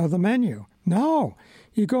to show the menu. No,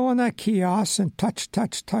 you go on that kiosk and touch.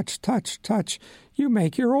 You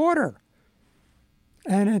make your order.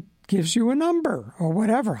 And it gives you a number or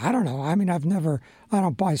whatever. I don't know. I mean, I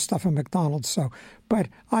don't buy stuff at McDonald's. But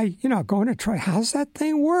I, going to try, how's that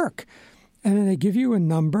thing work? And then they give you a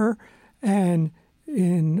number, and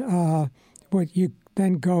you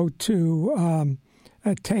then go to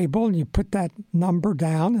a table and you put that number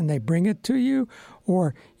down and they bring it to you,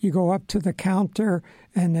 or you go up to the counter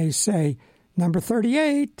and they say, number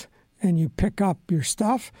 38, and you pick up your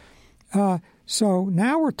stuff. So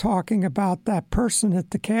now we're talking about that person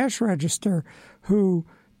at the cash register to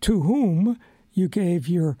whom you gave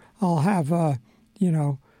I'll have a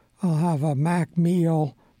Mac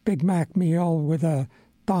meal, Big Mac meal with a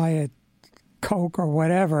Diet Coke or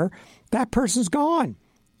whatever. That person's gone.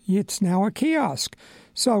 It's now a kiosk.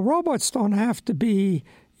 So robots don't have to be,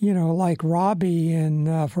 like Robbie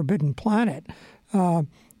in Forbidden Planet.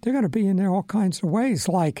 They're going to be in there all kinds of ways,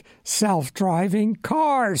 like self-driving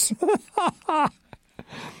cars.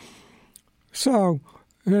 So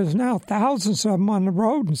there's now thousands of them on the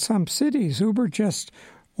road in some cities. Uber just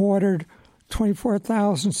ordered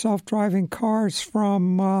 24,000 self-driving cars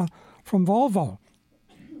from Volvo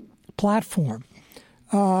platform.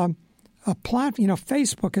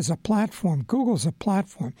 Facebook is a platform. Google's a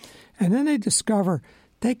platform. And then they discover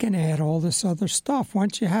they can add all this other stuff.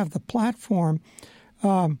 Once you have the platform,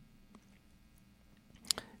 I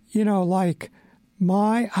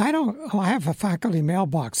have a faculty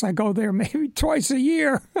mailbox. I go there maybe twice a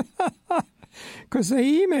year because they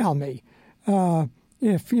email me. When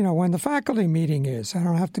the faculty meeting is, I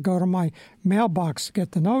don't have to go to my mailbox to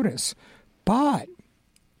get the notice. But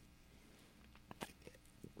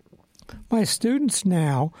my students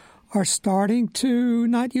now are starting to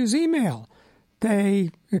not use email. They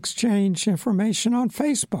exchange information on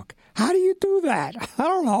Facebook. How do you do that? I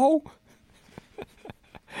don't know.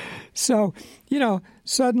 So,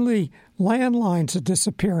 suddenly landlines are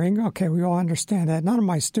disappearing. Okay, we all understand that. None of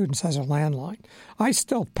my students has a landline. I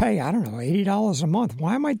still pay, $80 a month.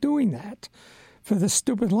 Why am I doing that for this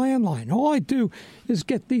stupid landline? All I do is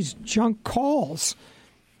get these junk calls.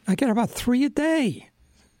 I get about 3 a day.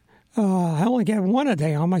 I only get 1 a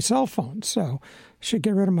day on my cell phone, so I should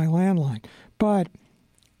get rid of my landline. But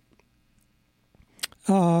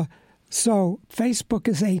so Facebook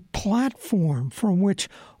is a platform from which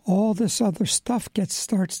all this other stuff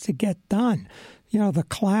starts to get done. The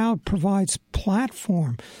cloud provides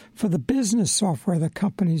platform for the business software that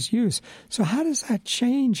companies use. So how does that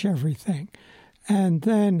change everything? And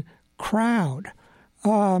then crowd.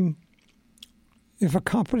 If a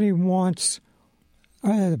company wants,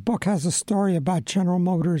 the book has a story about General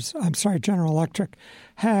Electric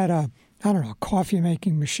had a coffee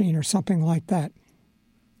making machine or something like that.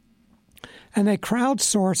 And they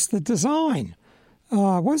crowdsourced the design.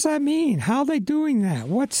 What does that mean? How are they doing that?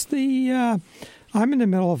 What's the... I'm in the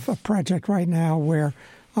middle of a project right now where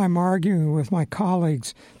I'm arguing with my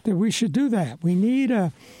colleagues that we should do that. We need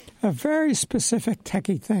a very specific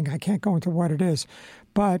techie thing. I can't go into what it is.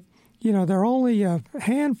 But, there are only a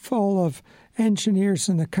handful of engineers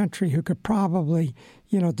in the country who could probably,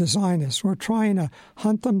 design this. We're trying to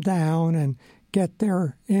hunt them down and get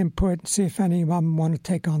their input and see if any of them want to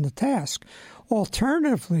take on the task.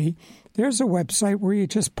 Alternatively, there's a website where you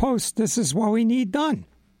just post, this is what we need done.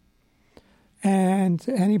 And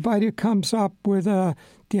anybody who comes up with the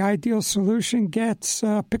ideal solution gets,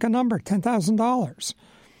 pick a number, $10,000,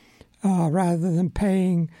 rather than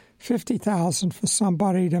paying $50,000 for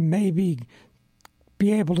somebody to maybe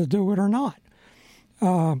be able to do it or not.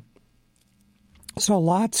 So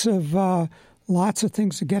lots of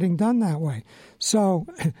things are getting done that way. So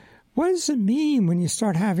what does it mean when you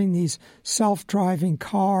start having these self-driving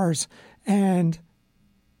cars and,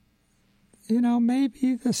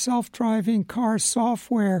 maybe the self-driving car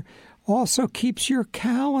software also keeps your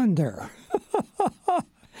calendar.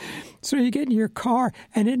 So you get in your car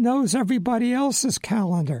and it knows everybody else's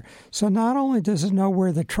calendar. So not only does it know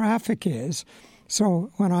where the traffic is,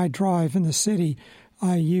 so when I drive in the city,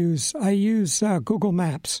 I use Google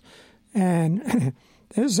Maps. And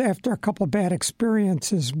this is after a couple of bad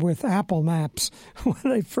experiences with Apple Maps when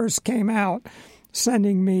they first came out,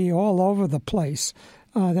 sending me all over the place.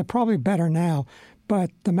 They're probably better now.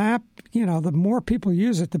 But the map, the more people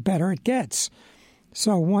use it, the better it gets.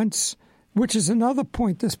 So which is another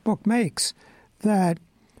point this book makes, that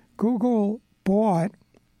Google bought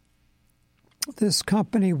this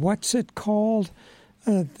company, what's it called?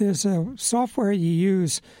 There's a software you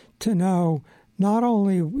use to know not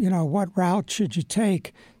only, what route should you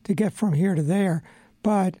take to get from here to there,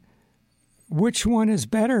 but which one is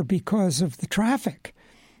better because of the traffic.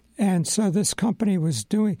 And so this company was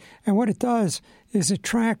doing, and what it does is it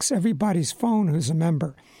tracks everybody's phone who's a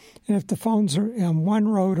member. And if the phones are on one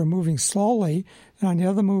road are moving slowly and on the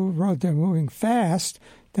other road they're moving fast,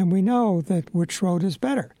 then we know that which road is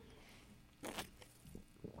better.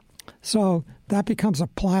 So that becomes a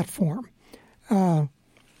platform. So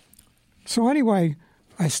anyway,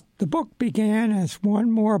 the book began as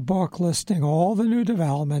one more book listing all the new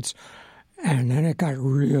developments, and then it got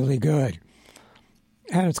really good.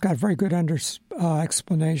 And it's got a very good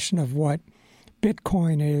explanation of what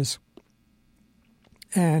Bitcoin is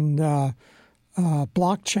and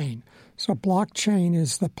blockchain. So blockchain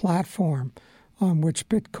is the platform on which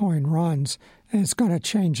Bitcoin runs, and it's going to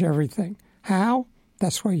change everything. How?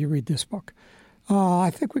 That's why you read this book. I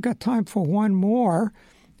think we got time for one more.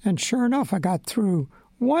 And sure enough, I got through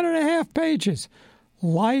 1.5 pages.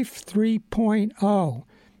 Life 3.0,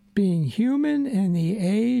 Being Human in the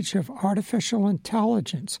Age of Artificial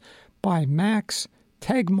Intelligence by Max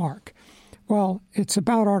Tegmark. Well, it's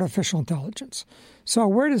about artificial intelligence. So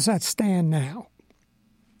where does that stand now?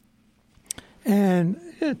 And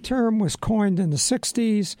the term was coined in the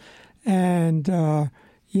 60s and,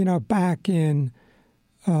 back in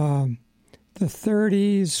the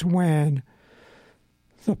 30s when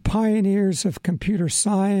the pioneers of computer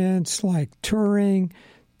science like Turing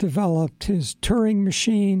developed his Turing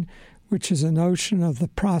machine, which is a notion of the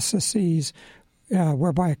processes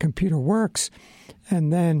whereby a computer works.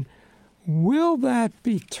 And then will that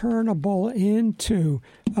be turnable into,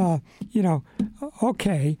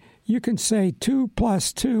 okay, you can say 2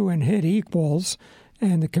 + 2 and hit equals,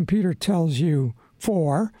 and the computer tells you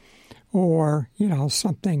 4, or,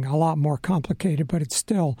 something a lot more complicated, but it's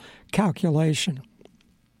still calculation.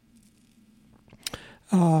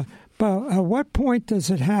 But at what point does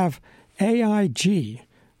it have AIG,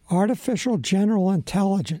 Artificial General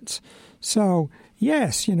Intelligence? So,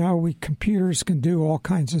 yes, computers can do all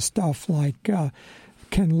kinds of stuff like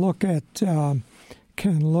can look at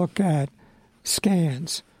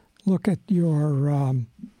scans, look at your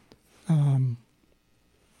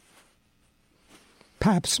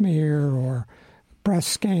pap smear or breast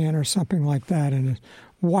scan or something like that, and it's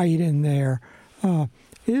white in there.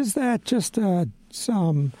 Is that just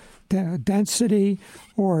some density,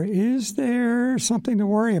 or is there something to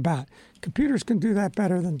worry about? Computers can do that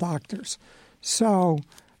better than doctors. So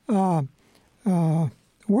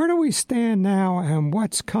where do we stand now and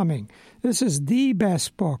what's coming? This is the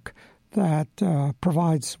best book that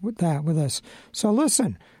provides that with us. So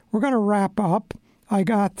listen, we're going to wrap up. I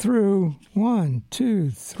got through 1,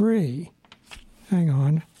 2, 3. Hang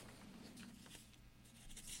on.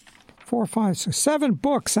 4, 5, 6, 7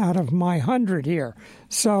 books out of my 100 here.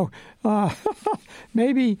 So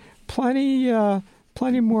maybe plenty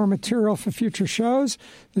more material for future shows.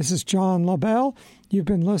 This is John Lobell. You've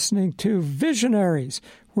been listening to Visionaries.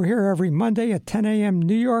 We're here every Monday at 10 a.m.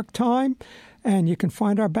 New York time, and you can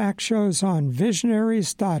find our back shows on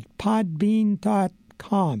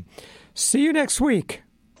visionaries.podbean.com. See you next week.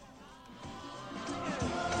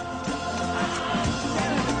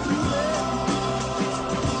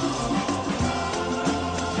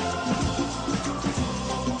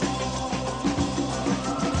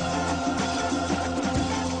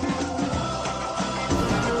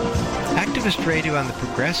 Activist Radio on the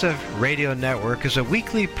Progressive Radio Network is a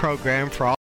weekly program for all